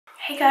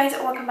Hey guys,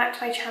 welcome back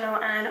to my channel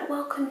and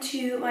welcome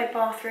to my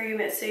bathroom.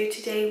 So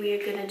today we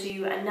are going to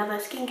do another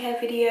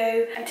skincare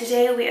video, and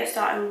today we are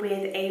starting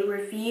with a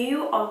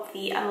review of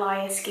the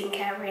Alya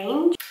skincare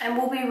range, and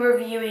we'll be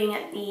reviewing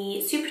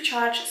the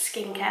Supercharged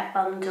skincare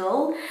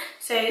bundle.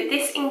 So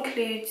this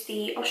includes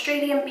the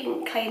Australian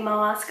pink clay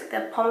mask,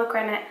 the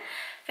pomegranate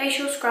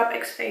facial scrub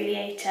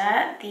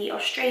exfoliator, the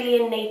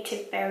Australian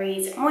native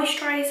berries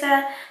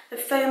moisturizer, the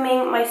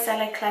foaming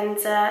micellar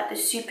cleanser, the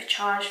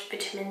supercharged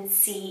vitamin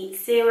C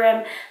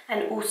serum,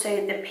 and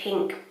also the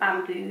pink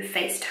bamboo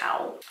face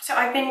towel. So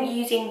I've been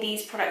using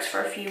these products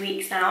for a few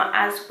weeks now.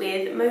 As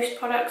with most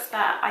products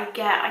that I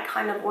get, I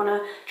kind of want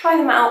to try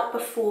them out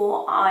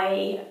before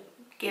I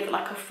give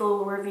like a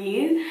full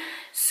review.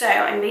 So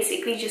I'm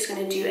basically just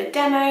going to do a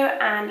demo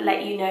and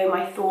let you know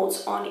my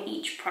thoughts on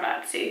each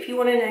product. So if you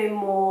want to know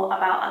more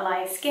about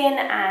Alya Skin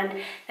and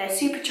their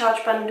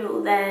Supercharged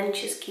bundle, then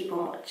just keep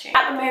on watching.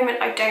 At the moment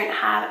I don't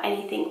have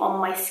anything on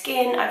my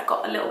skin. I've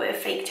got a little bit of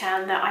fake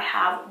tan that I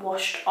have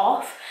washed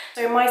off.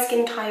 So my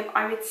skin type,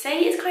 I would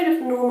say, is kind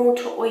of normal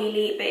to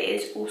oily, but it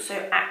is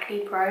also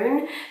acne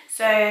prone.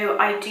 So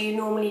I do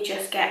normally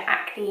just get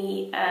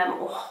acne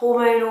or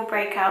hormonal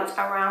breakouts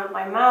around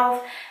my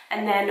mouth,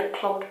 and then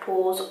clogged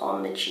pores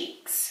on the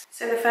cheeks.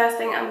 So the first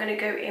thing I'm going to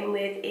go in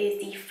with is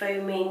the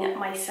foaming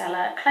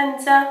micellar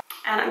cleanser,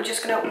 and I'm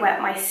just going to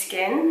wet my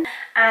skin.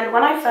 And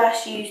when I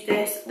first used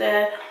this,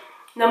 the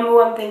number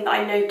one thing that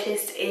I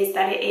noticed is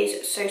that it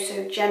is so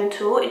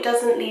gentle. It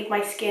doesn't leave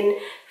my skin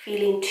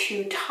feeling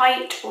too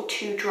tight or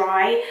too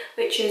dry,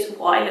 which is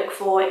what I look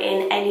for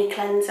in any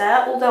cleanser.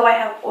 Although I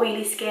have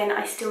oily skin,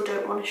 I still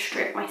don't want to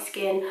strip my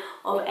skin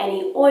of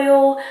any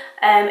oil.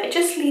 It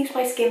just leaves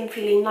my skin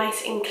feeling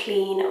nice and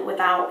clean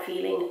without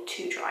feeling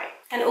too dry.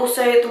 And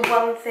also the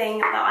one thing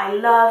that I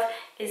love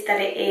is that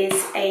it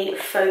is a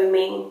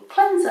foaming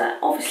cleanser,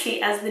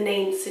 obviously as the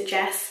name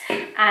suggests.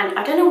 And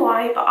I don't know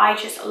why, but I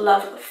just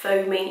love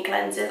foaming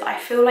cleansers. I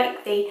feel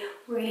like they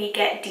really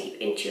get deep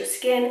into your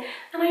skin,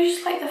 and I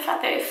just like the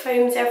fact that it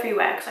foams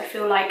everywhere because I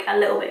feel like a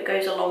little bit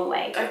goes a long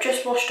way. I've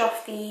just washed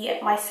off the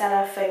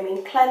micellar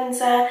foaming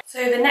cleanser.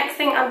 So the next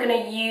thing I'm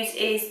going to use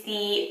is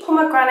the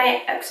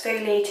pomegranate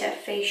exfoliator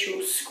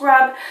facial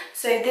scrub.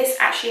 So this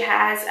actually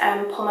has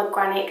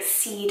pomegranate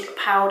seed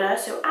powder,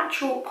 so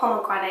actual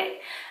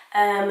pomegranate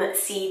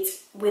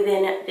seeds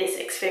within this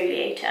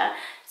exfoliator.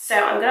 So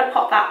I'm going to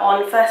pop that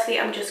on. Firstly,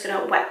 I'm just going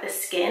to wet the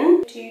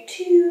skin. Do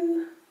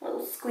two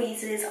little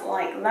squeezes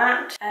like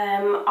that.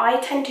 I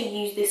tend to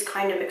use this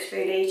kind of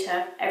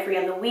exfoliator every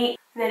other week,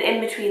 and then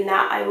in between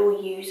that I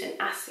will use an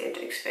acid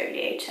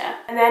exfoliator.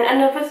 And then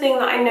another thing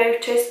that I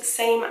noticed,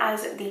 same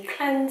as the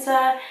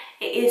cleanser,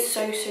 it is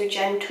so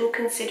gentle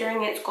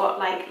considering it's got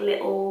like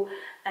little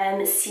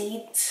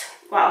seeds,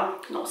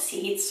 well not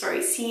seeds,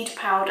 sorry, seed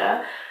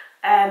powder.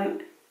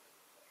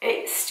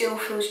 It still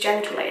feels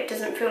gentle, like it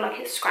doesn't feel like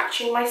it's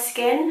scratching my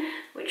skin,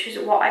 which is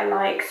what I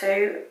like.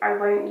 So I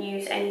won't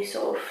use any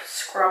sort of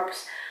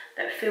scrubs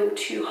that feel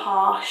too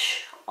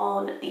harsh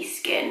on the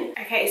skin.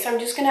 Okay, so I'm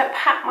just gonna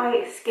pat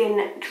my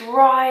skin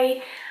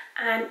dry,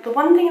 and the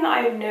one thing that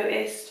I've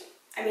noticed,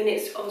 I mean,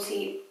 it's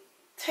obviously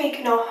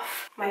taken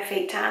off my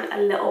fake tan a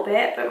little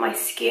bit, but my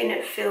skin,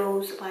 it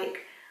feels like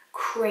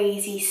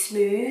crazy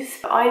smooth.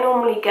 I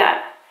normally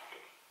get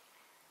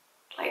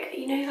like,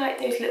 you know, like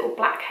those little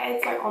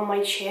blackheads like on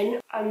my chin,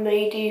 and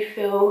they do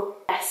feel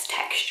less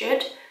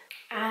textured.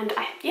 And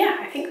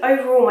I think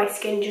overall my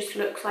skin just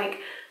looks like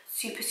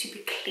super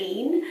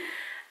clean.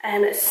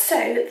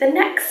 So the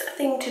next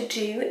thing to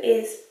do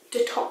is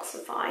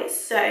detoxify.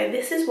 So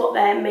this is what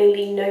they're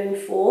mainly known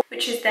for,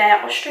 which is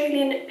their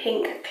Australian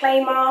pink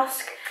clay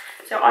mask.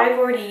 So I've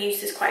already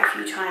used this quite a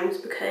few times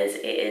because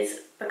it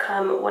is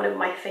become one of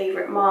my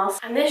favorite masks,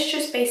 and this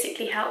just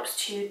basically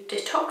helps to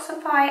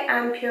detoxify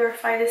and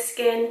purify the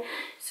skin.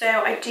 So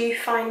I do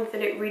find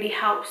that it really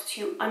helps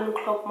to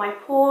unclog my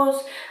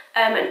pores,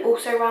 and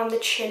also around the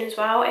chin as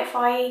well.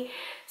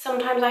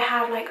 Sometimes I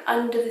have like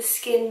under the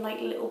skin like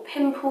little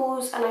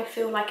pimples, and I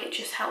feel like it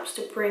just helps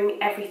to bring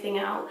everything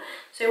out.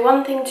 So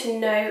one thing to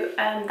note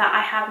that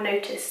I have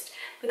noticed,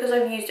 because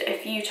I've used it a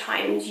few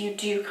times, you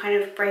do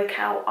kind of break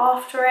out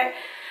after it,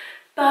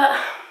 but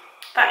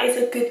that is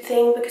a good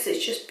thing because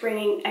it's just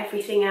bringing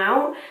everything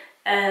out,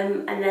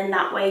 and then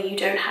that way you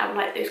don't have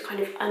like those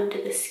kind of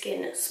under the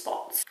skin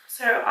spots.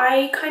 So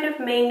I kind of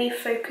mainly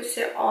focus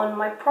it on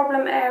my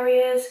problem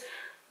areas,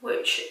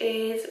 which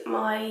is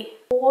my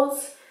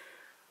pores,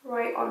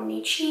 right on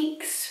the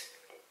cheeks,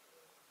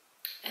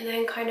 and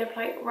then kind of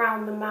like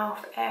round the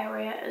mouth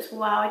area as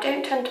well. I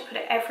don't tend to put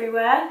it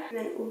everywhere, and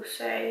then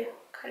also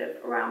kind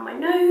of around my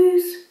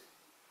nose.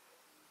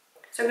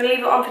 So I'm going to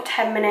leave it on for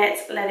 10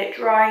 minutes, let it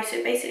dry. So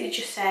it basically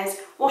just says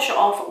wash it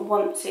off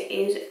once it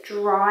is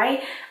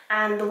dry.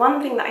 And the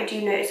one thing that I do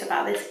notice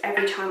about this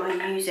every time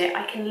I use it,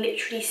 I can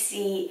literally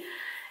see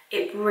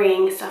it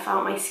bring stuff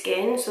out my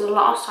skin. So the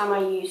last time I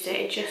used it,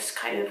 it just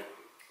kind of,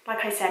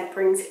 like I said,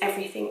 brings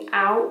everything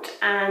out,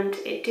 and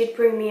it did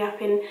bring me up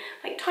in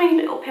like tiny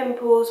little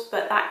pimples,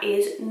 but that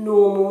is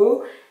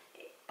normal.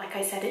 like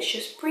I said, it's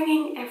just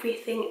bringing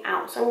everything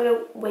out. So I'm going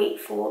to wait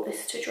for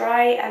this to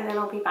dry and then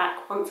I'll be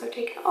back once I've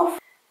taken it off.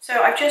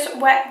 So I've just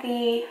wet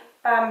the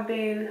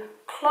bamboo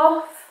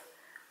cloth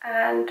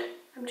and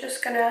I'm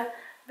just going to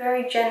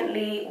very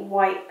gently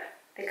wipe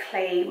the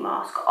clay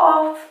mask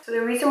off. So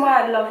the reason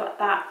why I love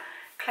that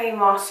clay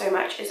mask so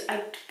much is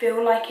I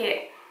feel like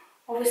it,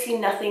 obviously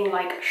nothing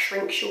like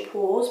shrinks your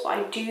pores, but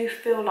I do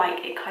feel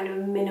like it kind of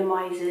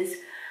minimizes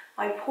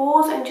my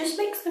pores and just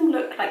makes them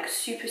look like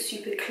super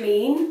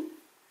clean.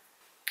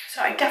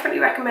 So I definitely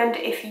recommend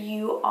if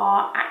you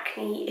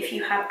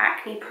have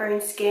acne prone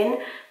skin,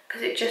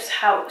 because it just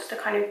helps to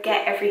kind of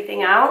get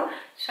everything out.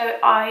 So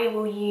I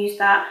will use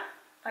that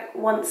like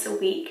once a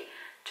week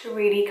to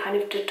really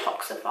kind of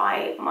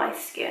detoxify my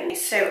skin.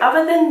 So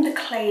other than the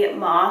clay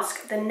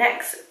mask, the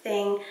next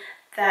thing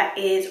that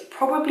is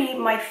probably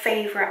my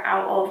favorite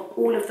out of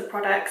all of the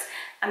products,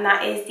 and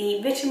that is the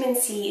vitamin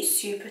C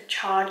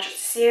Supercharged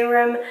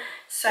serum.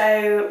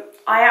 So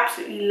I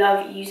absolutely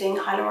love using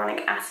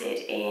hyaluronic acid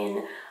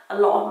in a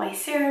lot of my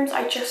serums.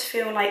 I just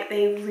feel like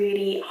they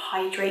really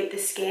hydrate the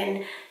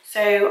skin.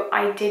 So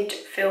I did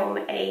film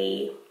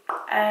a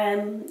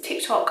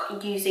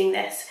TikTok using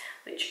this,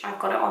 which I've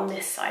got it on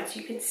this side, so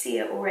you can see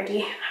it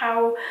already,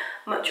 how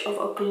much of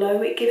a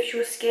glow it gives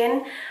your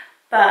skin.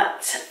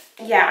 But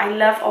yeah, I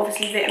love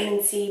obviously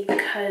vitamin C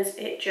because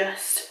it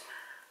just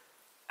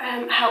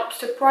helps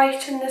to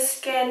brighten the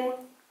skin,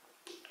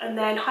 and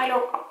then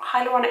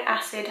hyaluronic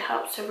acid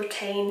helps to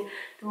retain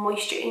the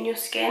moisture in your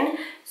skin.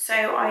 So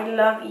I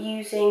love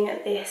using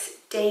this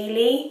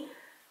daily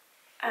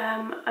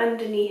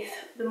underneath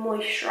the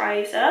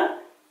moisturizer,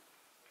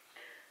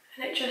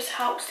 and it just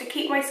helps to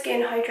keep my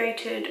skin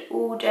hydrated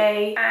all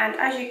day. And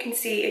as you can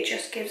see, it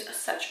just gives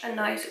such a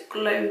nice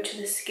glow to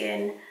the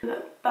skin.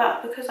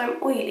 But because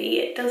I'm oily,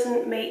 it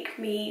doesn't make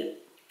me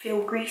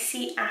feel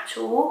greasy at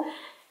all.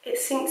 It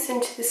sinks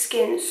into the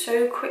skin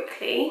so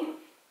quickly,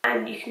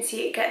 and you can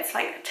see it gets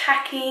like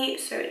tacky,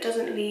 so it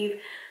doesn't leave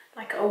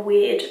like a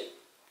weird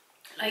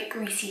like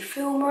greasy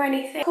film or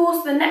anything. Of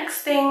course, the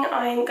next thing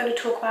I'm going to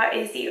talk about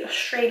is the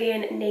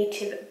Australian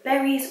Native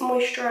Berries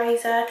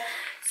moisturizer.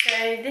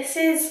 So this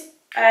is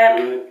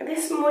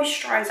this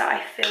moisturizer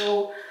I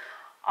feel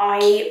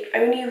I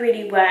only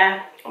really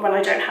wear when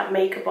I don't have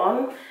makeup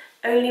on,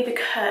 only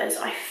because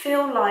I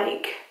feel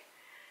like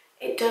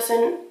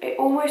it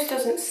almost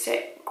doesn't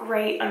sit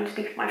great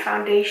underneath my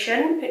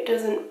foundation. It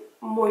doesn't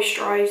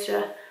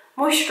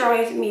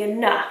moisturize me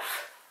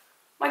enough.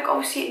 Like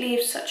obviously it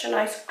leaves such a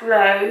nice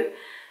glow,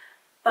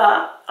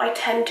 but I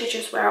tend to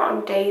just wear it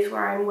on days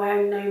where I'm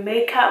wearing no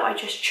makeup. I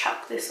just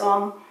chuck this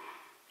on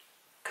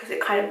because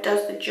it kind of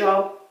does the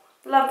job.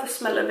 Love the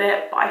smell of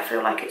it, but I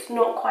feel like it's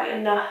not quite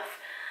enough,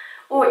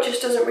 or it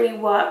just doesn't really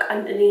work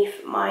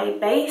underneath my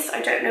base.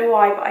 I don't know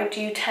why, but I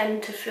do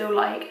tend to feel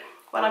like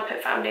when I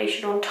put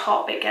foundation on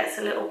top, it gets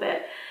a little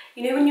bit,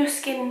 you know, when your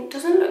skin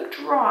doesn't look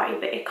dry,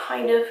 but it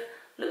kind of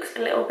looks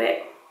a little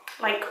bit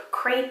like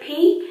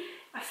crepey.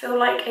 I feel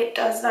like it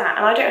does that,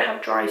 and I don't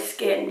have dry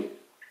skin,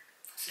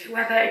 so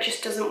whether it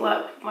just doesn't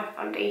work with my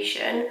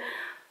foundation,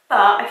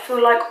 but I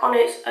feel like on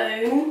its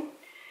own,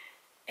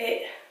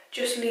 it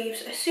just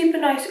leaves a super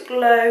nice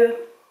glow,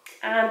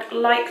 and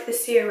like the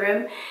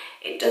serum,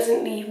 it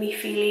doesn't leave me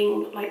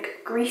feeling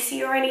like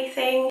greasy or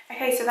anything.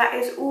 Okay, so that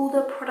is all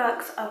the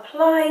products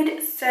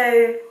applied.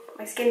 So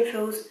my skin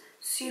feels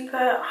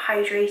super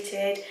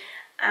hydrated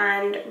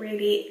and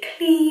really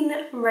clean,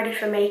 ready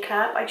for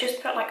makeup. I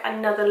just put like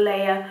another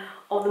layer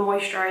of the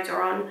moisturizer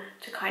on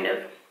to kind of,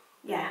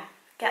 yeah,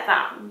 get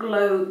that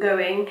glow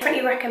going. I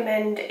definitely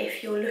recommend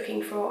if you're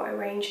looking for a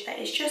range that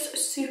is just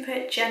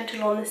super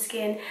gentle on the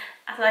skin.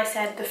 As I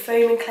said, the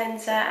foaming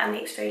cleanser and the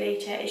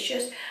exfoliator is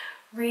just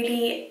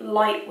really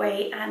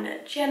lightweight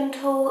and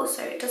gentle,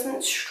 so it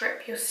doesn't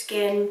strip your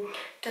skin,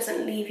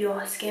 doesn't leave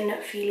your skin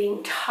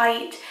feeling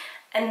tight.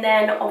 And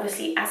then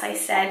obviously, as I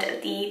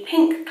said, the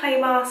pink clay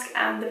mask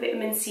and the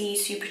vitamin C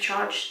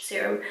Supercharged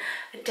serum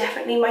are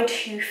definitely my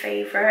two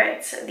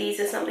favourites. These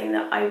are something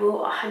that I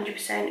will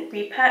 100%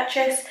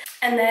 repurchase.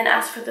 And then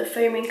as for the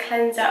foaming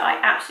cleanser, I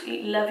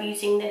absolutely love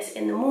using this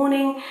in the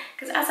morning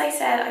because, as I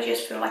said, I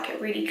just feel like it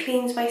really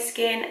cleans my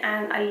skin,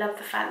 and I love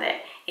the fact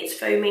that it's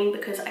foaming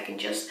because I can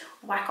just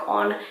whack it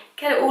on,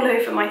 get it all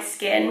over my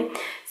skin.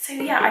 So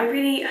yeah, I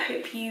really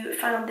hope you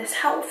found this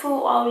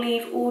helpful. I'll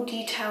leave all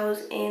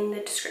details in the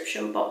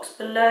description box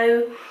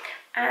below,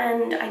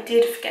 and I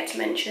did forget to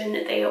mention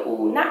that they are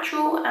all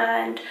natural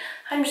and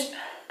 100%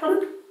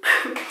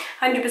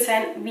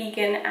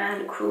 vegan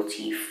and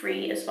cruelty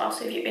free as well.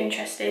 So if you're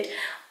interested,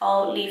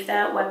 I'll leave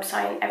their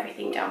website and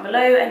everything down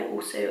below, and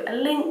also a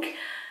link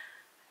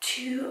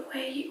to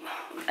a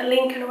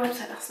link and a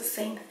website, that's the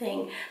same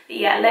thing. But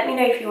yeah, let me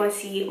know if you want to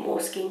see more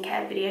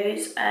skincare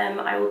videos.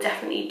 I will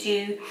definitely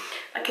do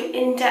like an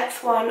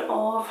in-depth one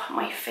of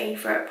my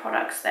favorite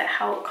products that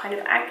help kind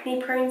of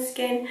acne prone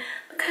skin,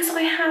 because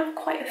I have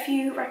quite a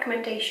few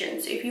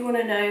recommendations. So if you want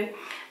to know,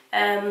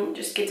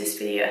 just give this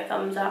video a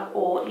thumbs up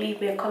or leave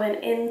me a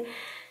comment in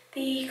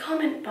the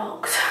comment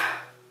box.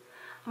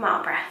 I'm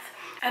out of breath.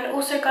 And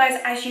also guys,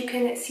 as you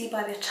can see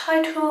by the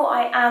title,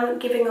 I am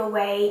giving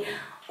away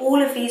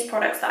all of these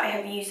products that I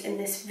have used in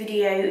this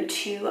video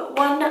to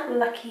one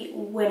lucky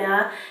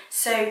winner.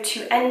 So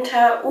to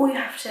enter, all you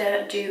have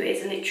to do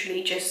is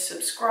literally just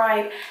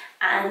subscribe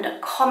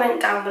and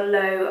comment down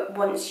below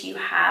once you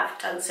have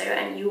done so,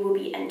 and you will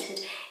be entered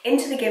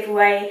into the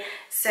giveaway.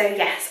 So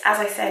yes, as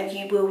I said,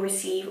 you will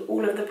receive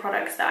all of the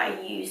products that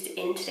I used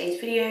in today's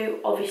video,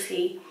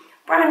 obviously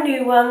brand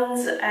new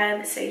ones.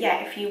 So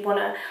yeah, if you want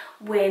to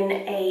win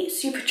a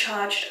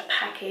Supercharged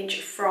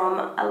package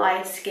from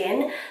Alya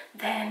Skin,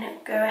 then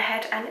go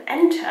ahead and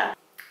enter.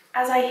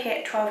 As I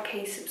hit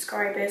 12k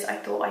subscribers, I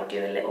thought I'd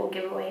do a little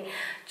giveaway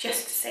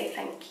just to say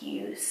thank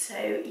you.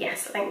 So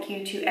yes, thank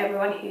you to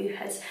everyone who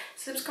has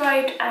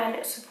subscribed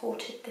and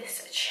supported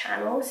this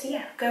channel. So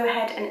yeah, go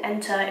ahead and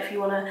enter if you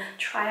want to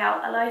try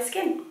out Alya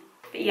Skin.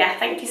 But yeah,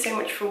 thank you so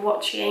much for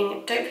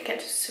watching. Don't forget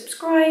to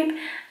subscribe,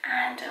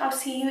 and I'll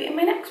see you in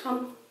my next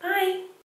one. Bye!